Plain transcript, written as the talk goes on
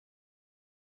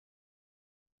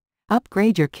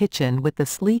Upgrade your kitchen with the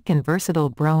sleek and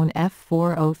versatile Broan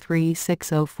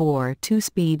F403604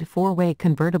 2-speed 4-way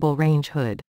convertible range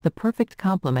hood, the perfect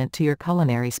complement to your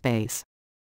culinary space.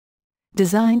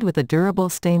 Designed with a durable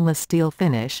stainless steel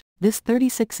finish, this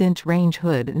 36-inch range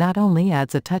hood not only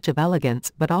adds a touch of elegance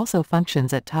but also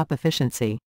functions at top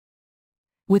efficiency.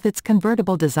 With its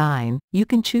convertible design, you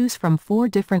can choose from 4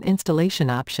 different installation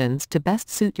options to best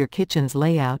suit your kitchen's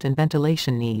layout and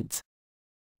ventilation needs.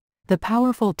 The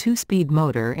powerful 2-speed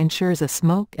motor ensures a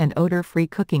smoke and odor-free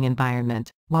cooking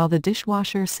environment, while the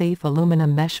dishwasher-safe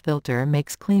aluminum mesh filter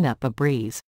makes cleanup a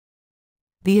breeze.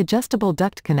 The adjustable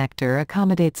duct connector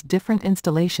accommodates different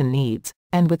installation needs,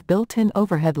 and with built-in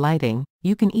overhead lighting,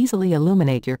 you can easily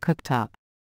illuminate your cooktop.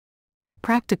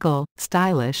 Practical,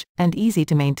 stylish, and easy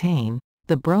to maintain,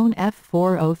 the Broan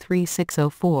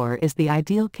F403604 is the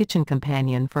ideal kitchen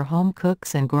companion for home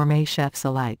cooks and gourmet chefs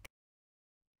alike.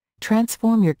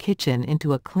 Transform your kitchen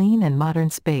into a clean and modern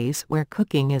space where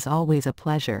cooking is always a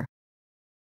pleasure.